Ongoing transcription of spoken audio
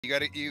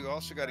You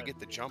also gotta get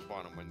the jump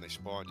on them when they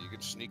spawn. You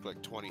can sneak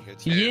like 20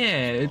 hits.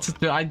 Yeah,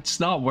 it's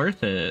not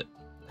worth it.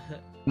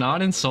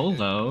 Not in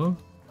solo.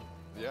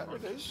 Yeah,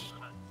 it is.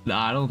 No,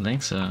 I don't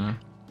think so.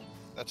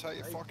 That's how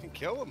you fucking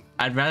kill them.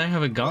 I'd rather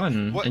have a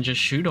gun and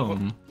just shoot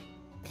them.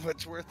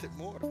 What's worth it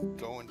more?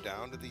 Going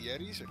down to the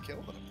Yetis or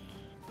killing them?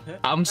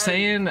 I'm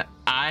saying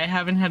I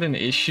haven't had an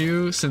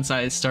issue since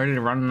I started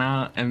running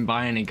out and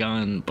buying a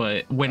gun,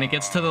 but when it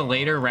gets to the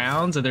later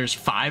rounds and there's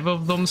 5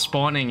 of them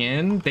spawning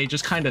in, they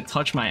just kind of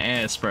touch my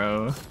ass,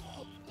 bro.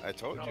 I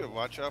told you,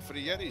 watch out for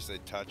the Yetis. They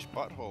touch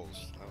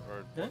buttholes.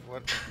 Or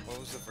what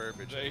was the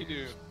verbiage? They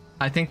do.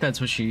 I think that's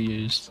what you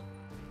used.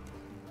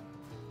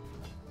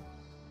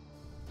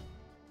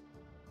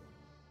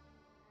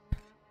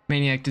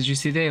 Maniac, did you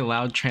see they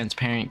allowed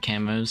transparent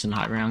camos in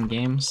hot round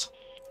games?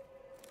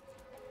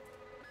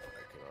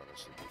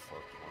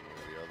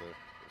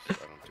 I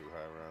don't do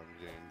high round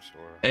games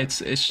or It's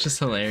just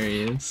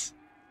hilarious.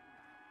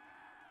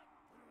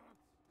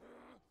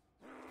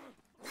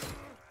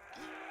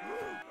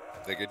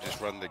 They could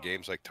just run the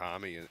games like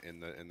Tommy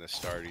in the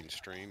starting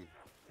stream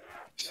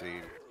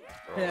scene.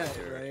 Yeah,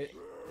 right.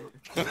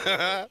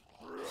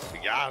 We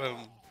got him.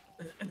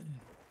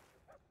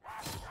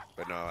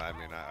 But no, I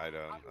mean I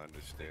don't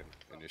understand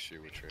an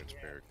issue with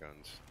transparent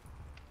guns.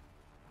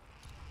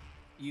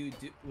 You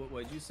do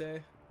what'd you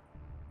say?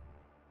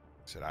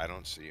 Said I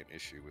don't see an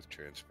issue with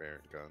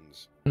transparent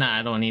guns. Nah,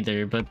 I don't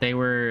either, but there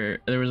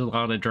was a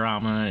lot of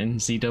drama in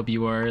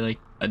ZWR like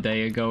a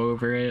day ago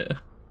over it.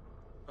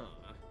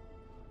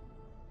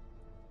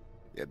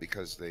 Yeah,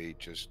 because they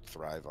just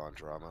thrive on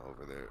drama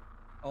over there.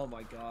 Oh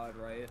my god,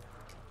 right?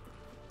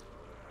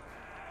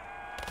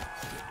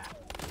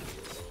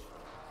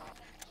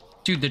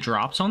 Dude, the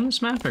drops on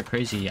this map are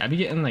crazy. I be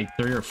getting like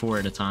 3 or 4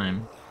 at a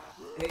time.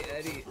 Hey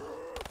Eddie.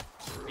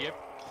 Yep.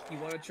 You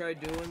want to try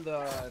doing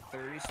the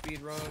 30 speed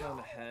run on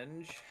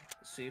Henge?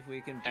 See if we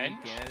can beat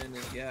Ganon.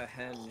 Yeah,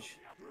 Henge.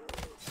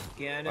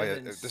 Ganon. Oh, yeah,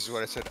 this is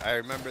what I said. I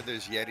remember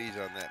there's Yetis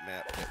on that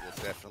map that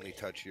will definitely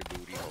touch your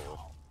booty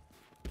hole.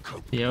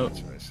 Yep,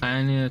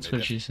 I knew that's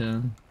what you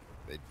said.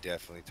 They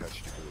definitely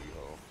touch your booty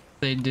hole.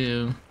 They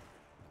do.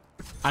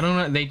 I don't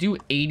know. They do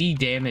 80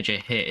 damage a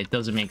hit. It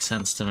doesn't make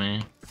sense to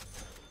me.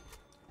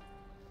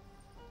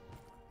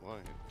 Why?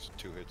 It's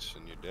 2 hits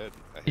and you're dead.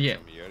 Yeah.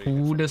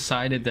 Who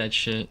decided that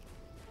shit?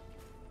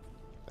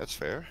 That's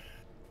fair.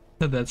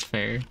 That's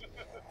fair.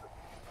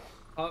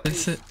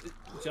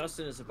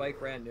 Justin, is the bike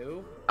brand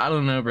new? I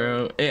don't know,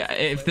 bro.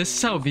 If this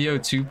is how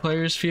BO2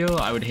 players feel,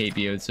 I would hate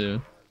BO2.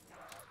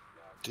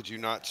 Did you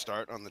not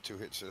start on the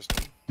 2-hit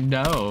system?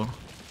 No.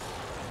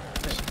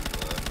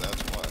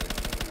 That's why.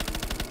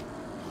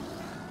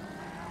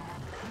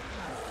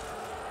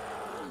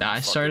 I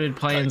started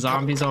playing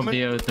zombies on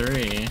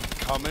BO3.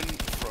 Coming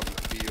from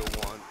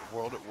BO1,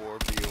 World at War,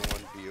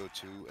 BO1,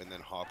 BO2, and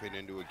then hopping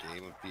into a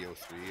game of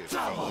BO3, it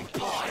felt like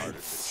you started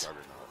the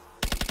Juggernaut.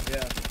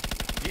 Yeah.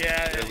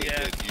 Yeah, It really yeah.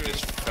 did. You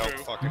just felt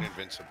fucking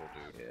invincible,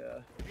 dude.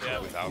 Yeah.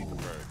 Without the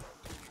bird.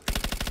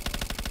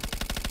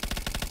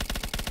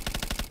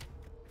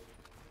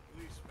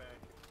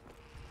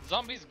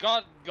 Zombies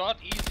got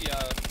easier.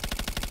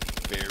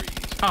 Very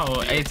easy.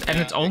 Oh,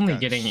 it's only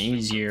getting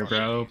easier,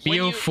 bro.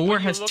 BO4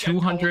 has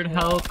 200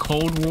 health.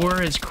 Cold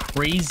War is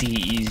crazy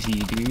easy,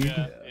 dude.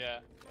 Yeah.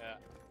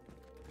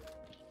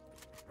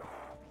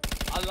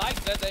 I like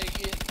that they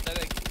give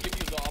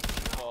you the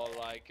option for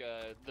like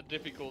the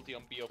difficulty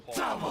on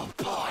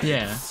BO4.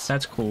 Yeah,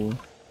 that's cool.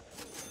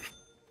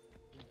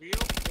 BO4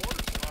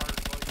 is hard,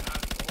 like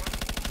not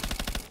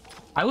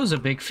normal. I was a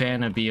big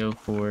fan of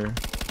BO4.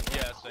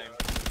 Yeah, same.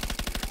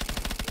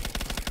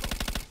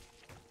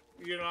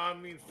 You know, I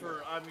mean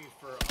for us,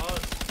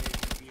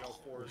 maybe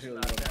BO4 is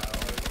not that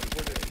hard.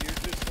 You're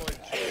just like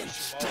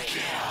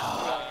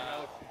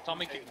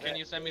Tommy, can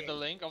you send me the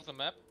link of the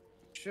map?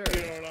 Sure.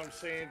 You know what I'm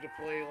saying? To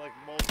play like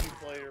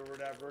multiplayer or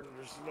whatever, and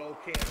there's no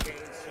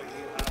campaign, so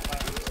you have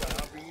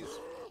zombies.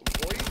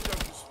 Voyage of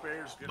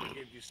Despair is gonna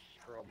give you some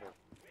trouble.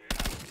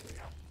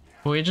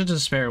 Voyage of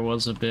Despair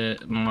was a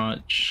bit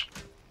much.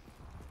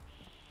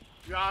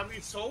 Yeah, I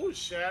mean, so was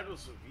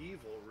Shadows of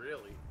Evil,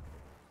 really.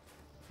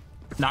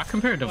 Not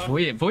compared to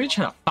Voyage. Voyage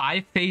had a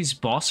 5-phase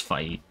boss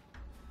fight.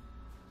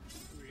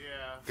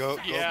 Yeah. Go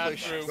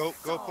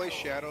play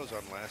Shadows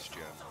on last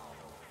gen.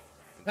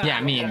 Yeah,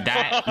 I mean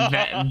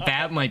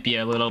that might be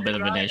a little bit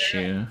of an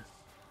issue.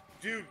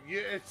 Dude, yeah,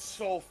 it's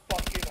so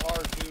fucking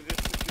hard, dude.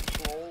 It's the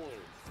controller.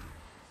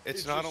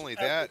 It's not only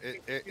that.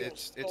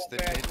 It's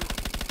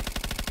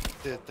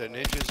the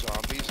ninja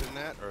zombies in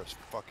that are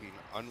fucking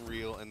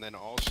unreal. And then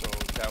also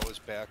that was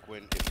back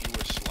when if you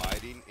were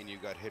sliding and you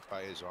got hit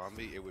by a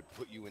zombie, it would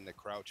put you in the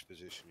crouch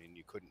position and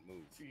you couldn't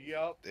move.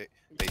 Yep.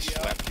 They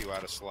slapped you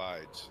out of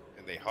slides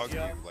and they hugged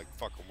you like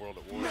fucking World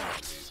at War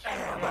zombies.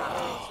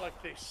 It's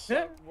like they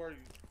suck where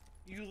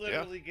you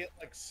literally get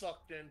like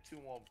sucked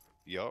into them.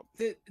 Yup.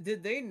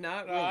 Did they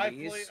not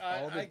release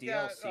all the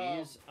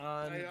DLCs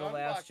on the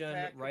last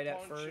gen right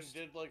at first?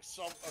 Did like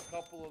a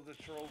couple of the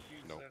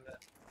trophies in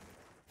it.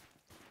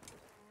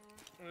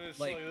 It's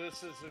Like, like this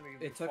isn't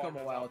even it took fun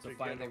them a while enough to get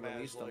finally them as,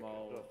 release them like,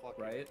 all, a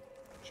fucking right?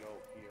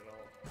 Joke, you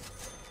know.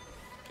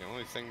 The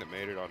only thing that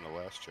made it on the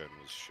last gen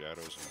was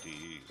Shadows and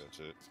DE. That's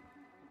it.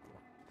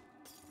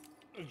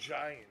 A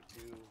giant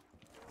too.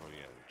 Oh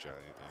yeah, the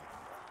giant. Yeah.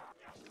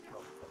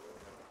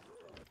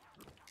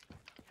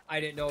 I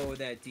didn't know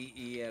that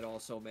DE had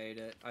also made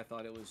it. I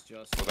thought it was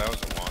just. Well, that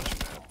was a launch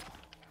map.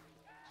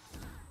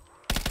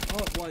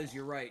 Oh, it was.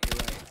 You're right. You're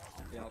right.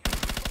 Yep.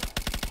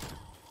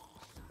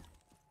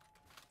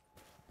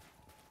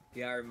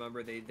 Yeah, I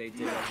remember they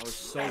did it. I was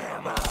so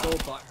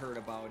butthurt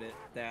about it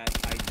that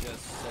I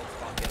just said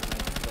fuck it and I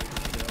just played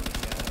the shit out of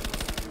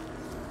Shadows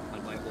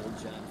on my old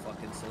gen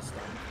fucking system.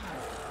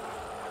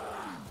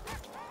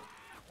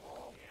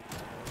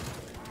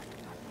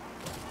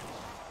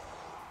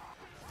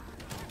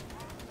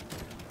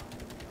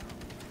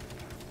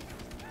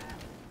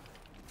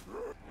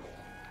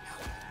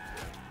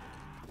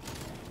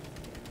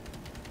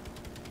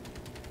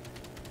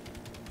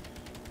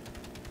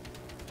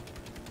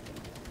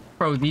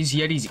 Bro, these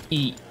Yetis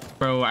eat.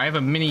 Bro, I have a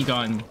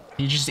minigun.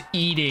 He's just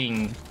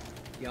eating.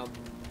 Yum,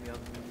 yum,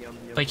 yum,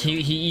 yum. Like he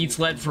eats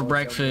lead for Yum,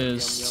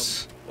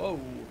 breakfast. yum, yum, yum.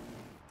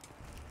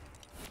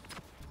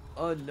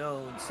 Whoa.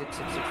 Unknown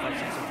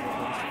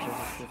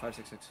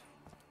 6665666.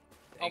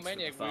 Oh,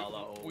 Maniac,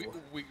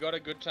 we got a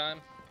good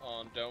time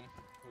on Dome.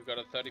 We got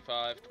a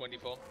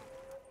 35-24.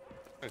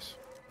 Nice.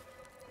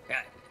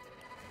 Okay.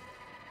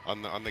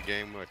 On the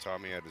game where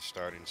Tommy had his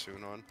starting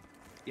soon on.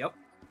 Yep.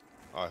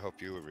 I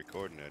hope you were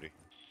recording, Eddie.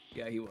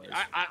 Yeah, he was.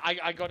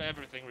 I got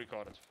everything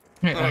recorded.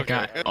 I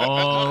got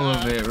all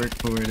of it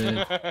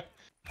recorded.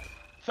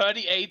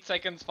 38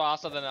 seconds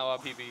faster than our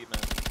PB,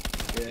 man.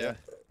 Yeah.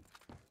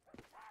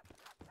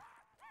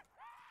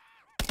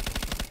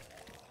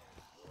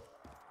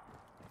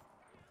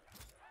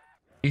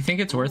 Do you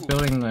think it's worth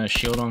building the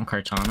shield on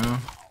Kartano? I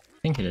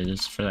think it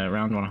is for that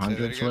round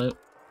 100 flip.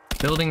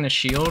 Building the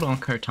shield on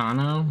Kartano? I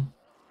don't know.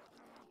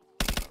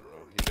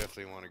 You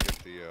definitely want to get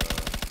the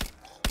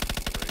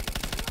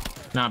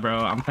Nah, bro,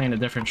 I'm playing a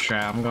different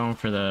strat. I'm going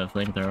for the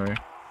flamethrower.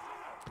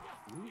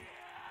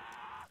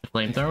 The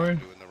flamethrower?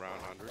 doing the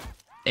round 100.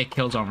 It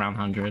kills on round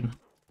 100.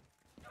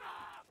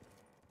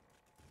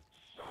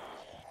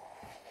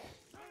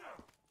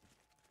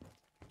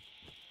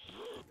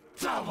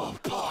 Double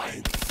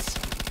points.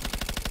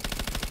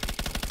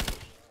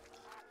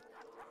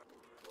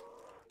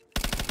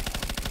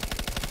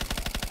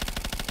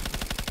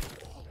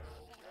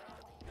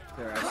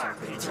 There are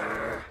something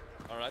there.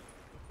 Alright.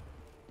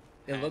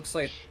 It looks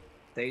like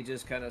they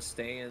just kind of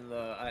stay in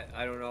the.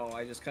 I don't know.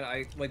 I just kind of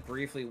like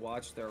briefly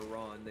watched their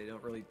run. They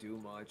don't really do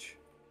much.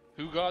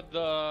 Who got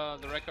the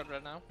record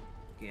right now?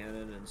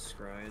 Ganon and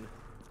Scrying.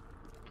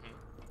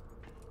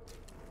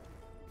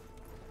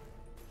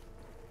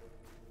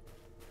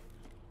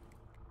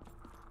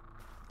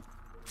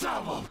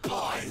 Double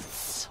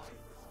points.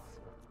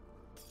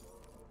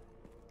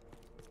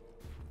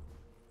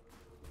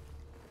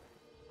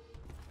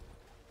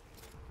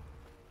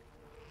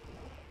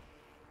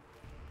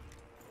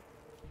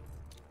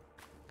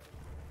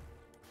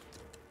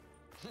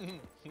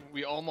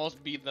 We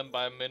almost beat them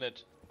by a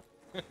minute.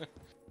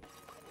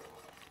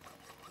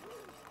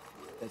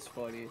 That's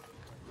funny.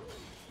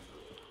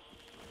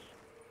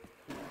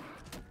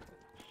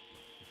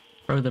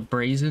 Bro, the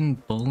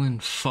Brazen Bull in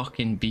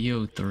fucking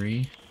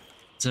Bo3.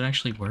 Does it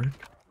actually work?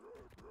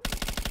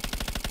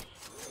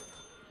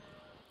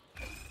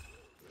 I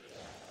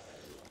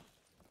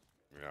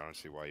mean, I don't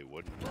see why you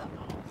wouldn't.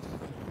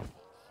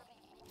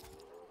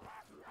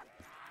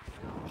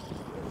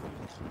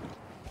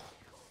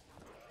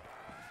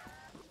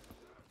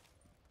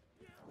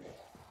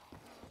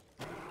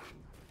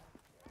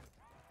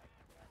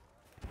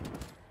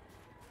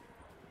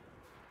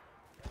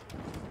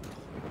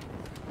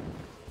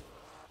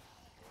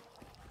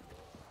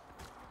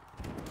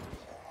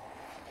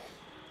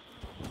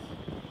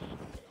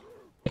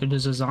 Hey,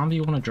 does a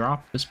zombie want to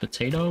drop this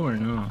potato or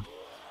no?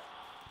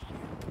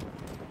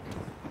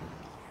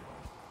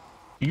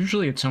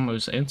 Usually it's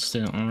almost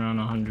instant on round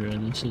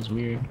 100. This is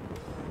weird.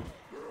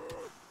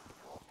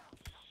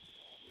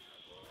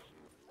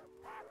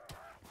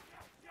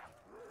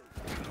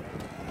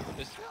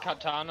 Is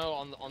Kartano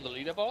on the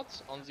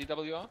leaderboards on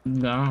ZWR?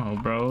 No,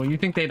 bro. You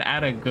think they'd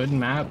add a good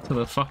map to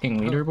the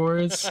fucking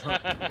leaderboards?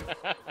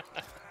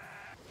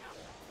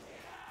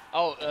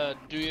 Oh,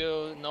 do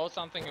you know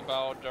something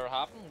about Der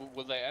Hafen?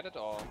 Will they add it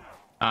or?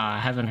 I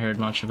haven't heard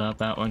much about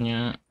that one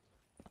yet.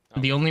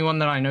 The only one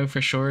that I know for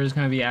sure is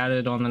going to be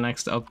added on the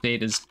next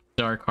update is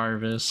Dark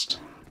Harvest.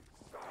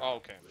 Oh,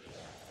 okay.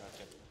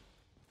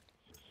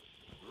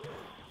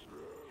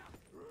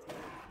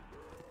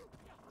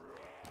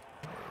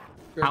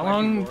 There How might be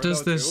long more,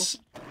 does though, this...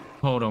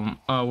 Hold on.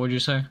 What'd you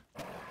say?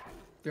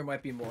 There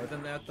might be more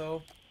than that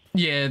though.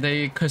 Yeah,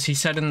 because he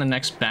said in the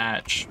next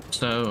batch,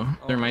 so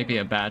there might be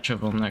a batch of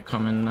them that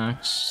come in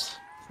next.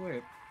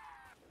 Sweet.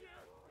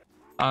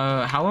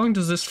 How long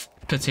does this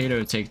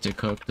potato take to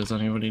cook? Does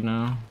anybody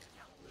know?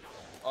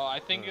 Oh, I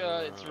think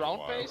it's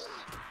round based.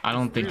 I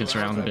don't think it's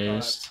Rounds, I round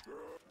based.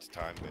 It's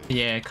time based.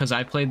 Yeah, because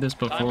I played this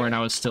before and I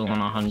was still on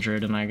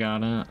 100 and I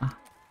got it.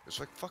 It's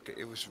like fuck it.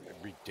 It was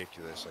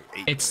ridiculous. Like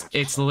 8 It's minutes.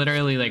 it's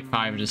literally like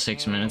 5 to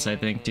 6 minutes, I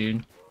think,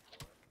 dude.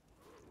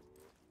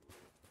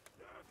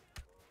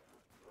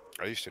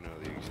 I used to know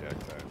the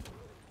exact time.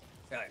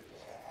 Yeah.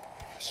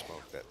 I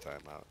smoked that time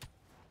out.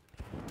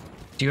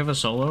 Do you have a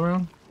solo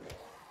run?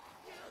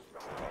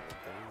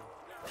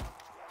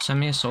 Send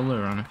me a solo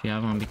run if you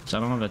have one, because I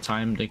don't have a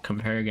time to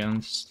compare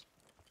against.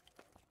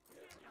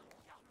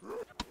 If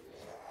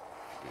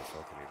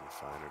I can even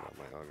find it on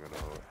my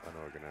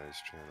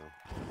unorganized channel.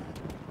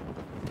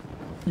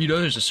 You know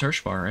there's a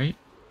search bar, right?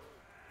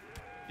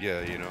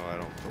 Yeah, you know, I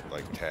don't put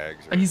like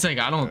tags. Or He's like,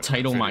 I don't that in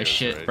title my videos,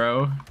 shit, right?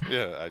 bro.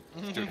 Yeah,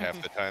 dude,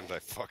 half the times I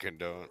fucking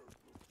don't.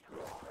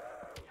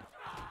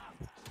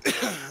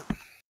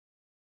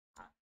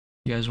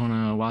 You guys want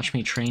to watch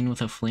me train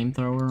with a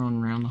flamethrower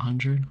on round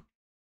 100?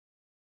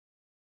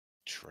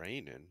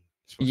 Training?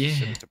 Supposed to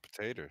sit Yeah. at the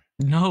potato.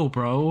 No,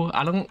 bro.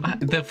 I don't.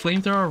 The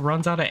flamethrower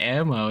runs out of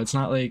ammo. It's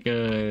not like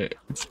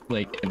it's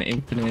like an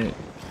infinite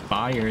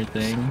fire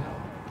thing.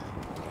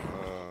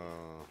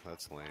 Oh,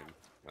 that's lame.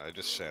 I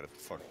just sat at the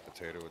fucking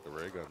potato with the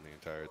ray gun the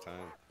entire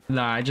time.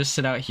 Nah, I just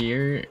sit out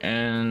here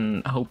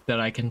and hope that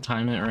I can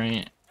time it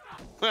right.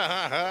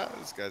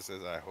 This guy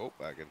says, I hope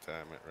I can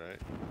time it right.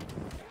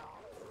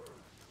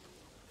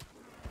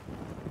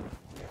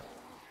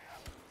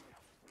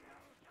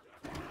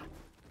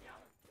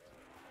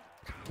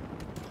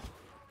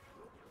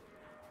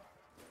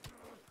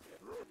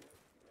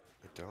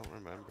 I don't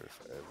remember if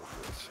I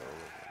ever did solo.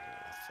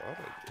 I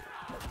thought I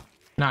did.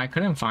 Nah, I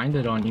couldn't find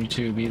it on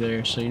YouTube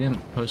either, so you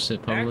didn't post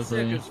it That's sick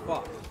publicly. as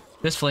fuck.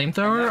 This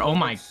flamethrower? that Oh one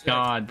my looks sick.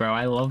 god, bro.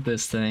 I love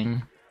this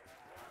thing.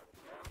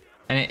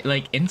 And it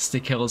like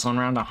insta-kills on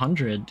round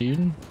 100,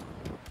 dude.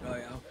 Oh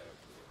yeah.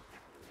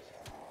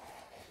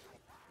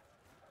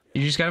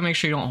 You just gotta make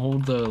sure you don't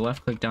hold the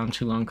left click down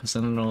too long, because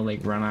then it'll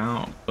like run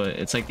out. But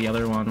it's like the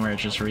other one where it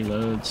just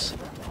reloads.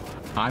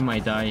 I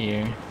might die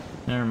here.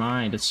 Never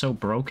mind, it's so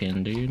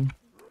broken, dude.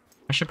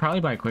 I should probably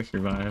buy quick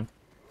revive.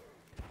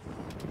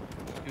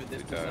 Dude,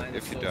 this If you die, design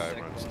is if you so die,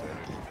 sick, run bro. steady.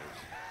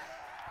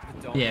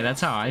 The donut Yeah,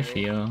 that's how I still-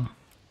 feel.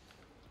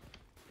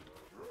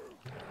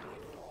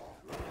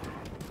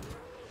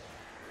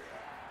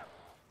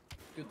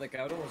 Dude, like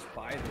I would almost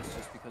buy this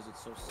just because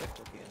it's so sick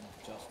looking,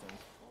 Justin.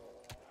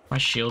 My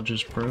shield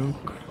just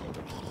broke.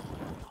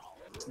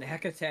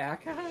 Snack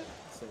attack?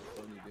 So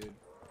funny, dude.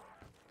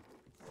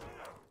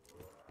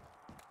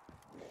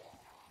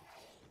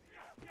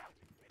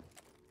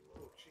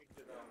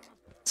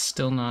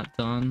 Still not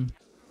done.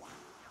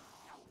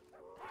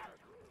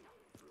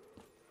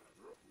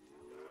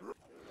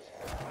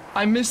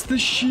 I missed the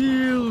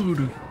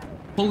shield!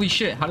 Holy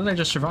shit, how did I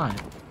just survive?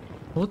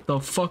 What the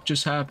fuck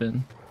just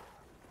happened?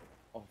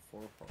 Oh,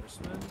 4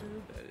 horsemen,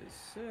 dude, that is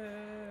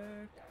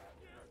sick.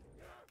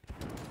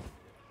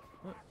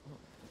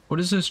 What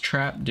does this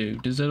trap do?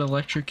 Does it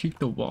electrocute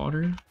the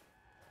water?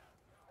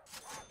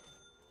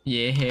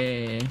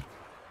 Yeah.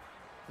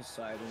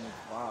 Poseidon,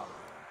 wow.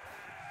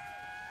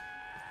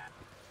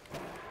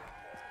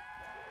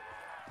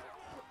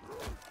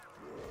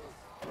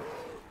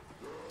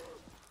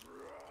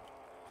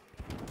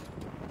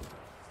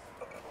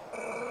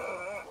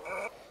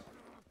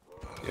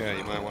 Yeah,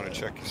 you might want to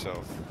check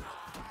yourself.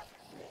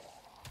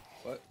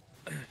 What?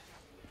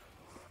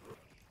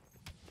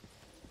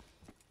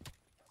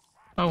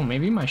 Oh,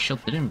 maybe my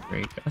shield didn't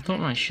break. I thought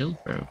my shield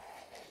broke.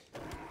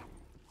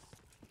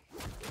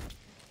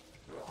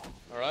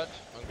 Alright,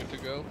 I'm good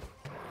to go.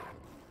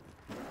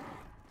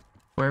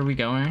 Where are we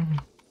going?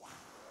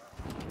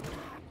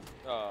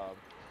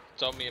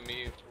 Tell me and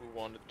me who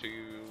wanted to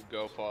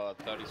go for a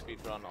 30 speed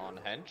run on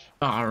Henge.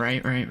 Oh,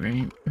 right.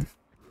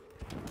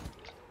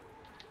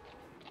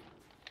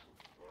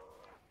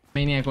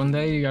 Maniac, one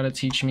day you gotta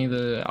teach me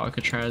the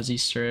Alcatraz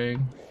Easter egg.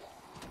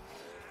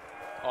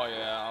 Oh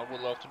yeah, I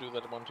would love to do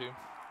that one too.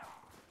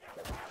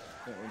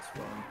 That one's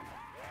fun.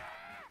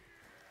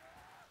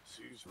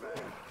 She's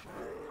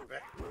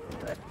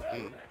back.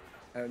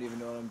 I don't even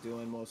know what I'm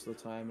doing most of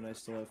the time, and I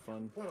still have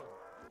fun.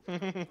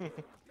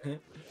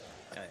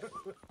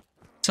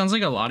 Sounds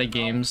like a lot of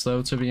games,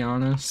 though, to be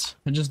honest.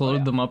 I just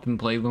load them up and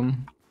play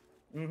them.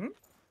 Mm-hmm.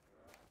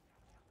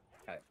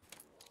 I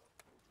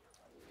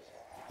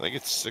think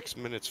it's 6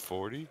 minutes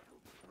 40.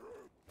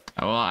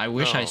 Oh, well, I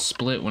wish I No.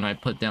 split when I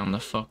put down the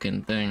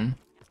fucking thing.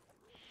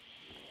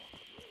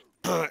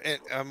 And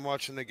I'm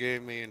watching the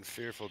game me and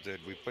Fearful did.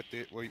 We put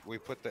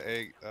the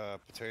egg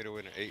potato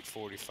in at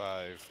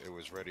 8:45. It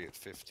was ready at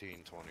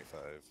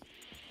 15:25.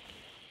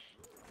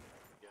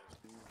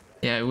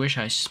 Yeah, I wish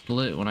I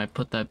split when I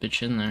put that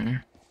bitch in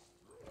there.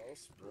 I'll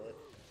split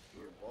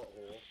your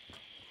butthole.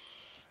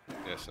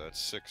 Yeah, so that's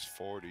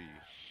 6:40.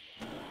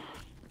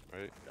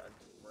 Right?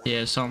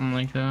 Yeah, something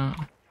like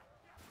that.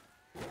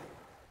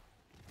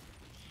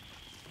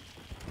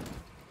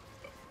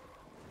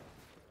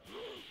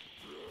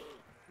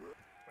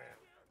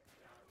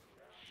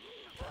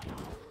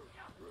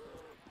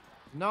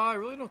 No, I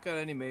really don't got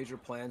any major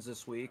plans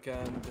this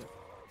weekend,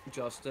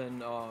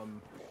 Justin.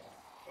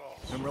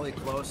 I'm really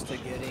close to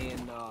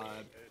getting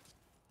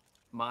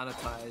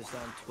monetized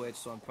on Twitch,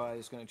 so I'm probably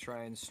just gonna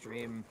try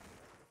and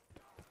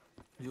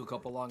do a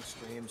couple long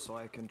streams so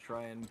I can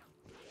try and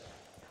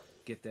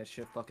get that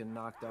shit fucking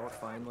knocked out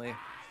finally.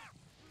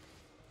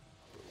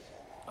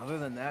 Other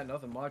than that,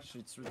 nothing much.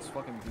 It's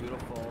fucking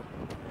beautiful.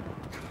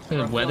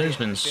 The weather's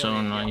been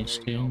so nice,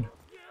 dude.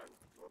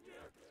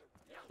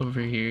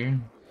 Over here.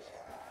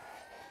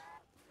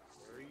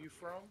 Where are you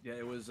from? Yeah,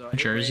 it was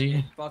Jersey.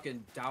 It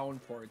fucking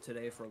downpoured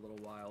today for a little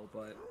while,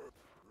 but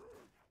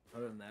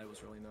other than that, it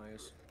was really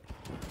nice.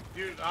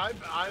 Dude, I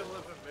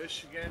live in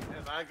Michigan,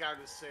 and I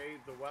gotta say,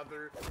 the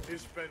weather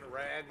has been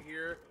rad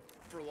here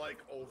for like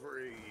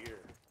over a year.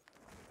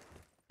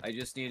 I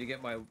just need to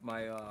get my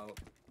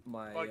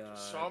Like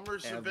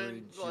summers have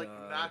been like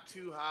not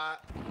too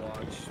hot.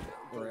 Watch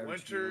The where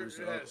winter is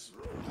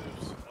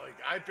like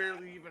I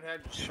barely even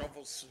had to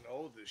shovel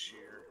snow this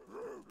year.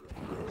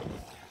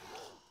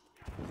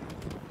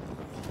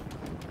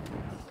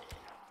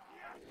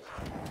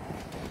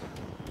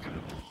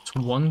 It's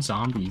one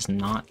zombie's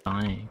not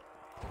dying.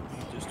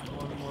 Just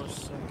one more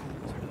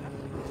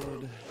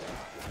second.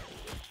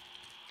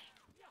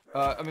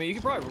 I mean, you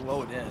could probably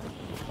load in.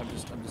 I'm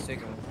just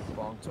taking a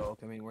long talk.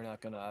 I mean, we're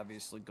not gonna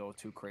obviously go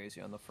too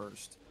crazy on the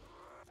first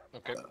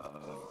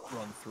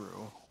run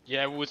through.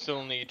 Yeah, we would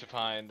still need to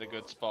find a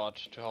good spot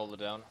to hold it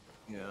down.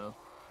 Yeah.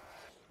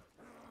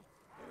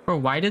 Bro,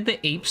 why did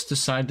the apes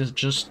decide to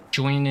just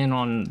join in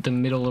on the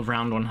middle of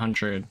round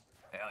 100?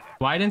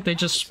 Why didn't they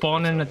just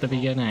spawn in at the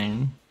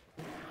beginning?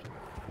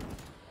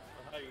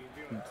 How you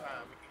doing,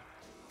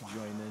 Tommy?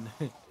 Join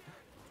in.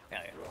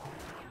 Hell yeah.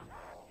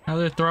 Now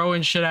they're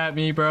throwing shit at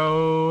me,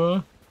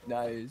 bro.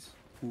 Nice.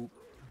 Oop.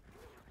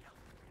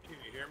 Can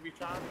you hear me,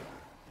 Tommy?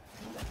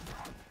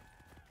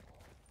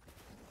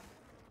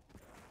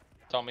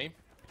 Tommy?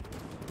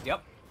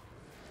 Yep.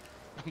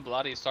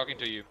 Bloody is talking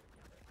to you.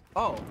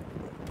 Oh.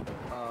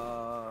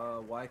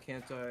 Why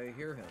can't I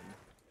hear him?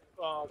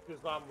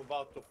 Because I'm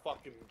about to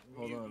fucking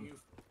Hold on. you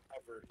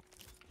forever.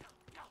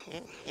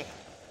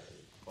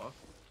 Fuck.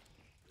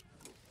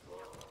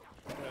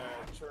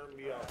 Turn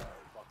me up,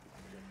 fucking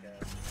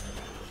jackass.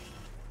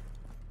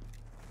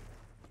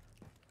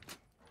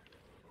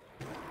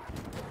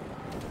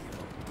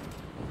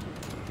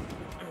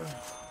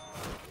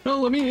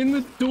 No, let me in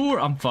the door.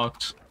 I'm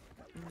fucked.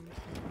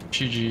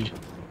 GG.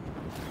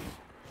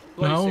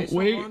 No,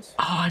 wait.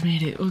 Oh, I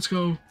made it. Let's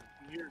go.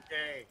 You're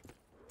gay.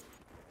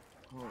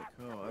 Holy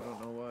cow, I don't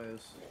know why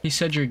it's... He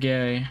said you're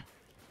gay.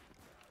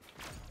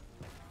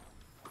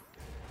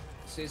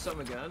 Say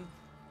something again?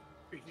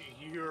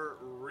 You're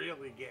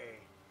really gay.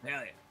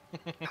 Hell yeah.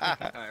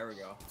 Alright, here we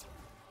go.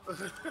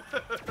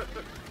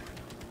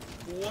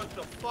 What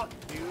the fuck,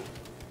 dude?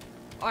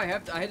 Oh, I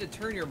had to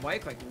turn your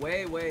mic like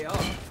way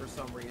up for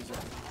some reason.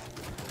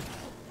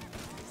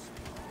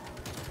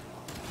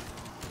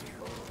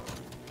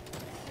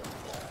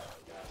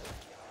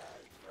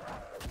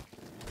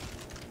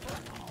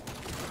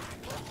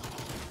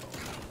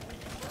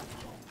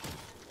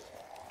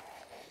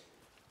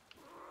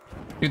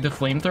 Dude, the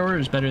flamethrower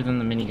is better than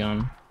the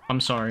minigun.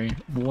 I'm sorry.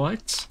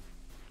 What?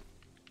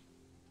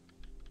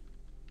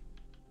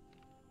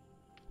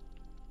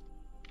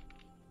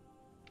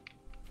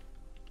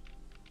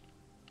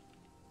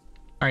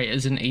 Alright,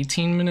 is an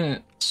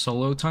 18-minute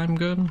solo time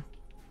good?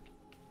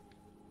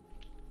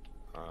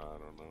 I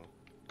don't know.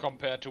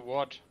 Compared to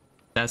what?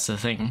 That's the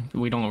thing.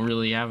 We don't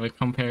really have a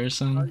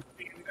comparison.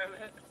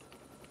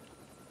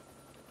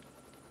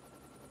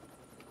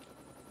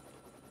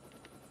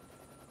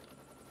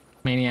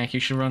 Maniac, you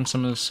should run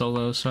some of the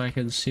solos so I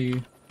can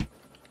see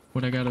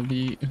what I gotta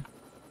beat.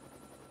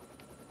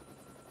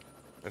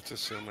 That's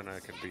assuming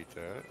I can beat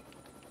that.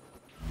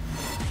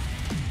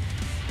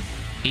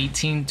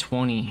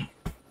 1820.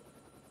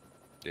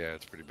 Yeah,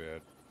 it's pretty bad.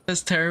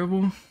 That's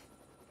terrible.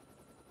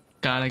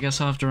 God, I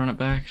guess I'll have to run it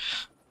back.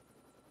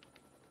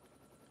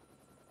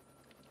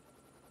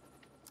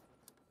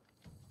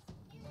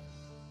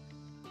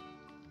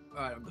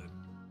 Alright, I'm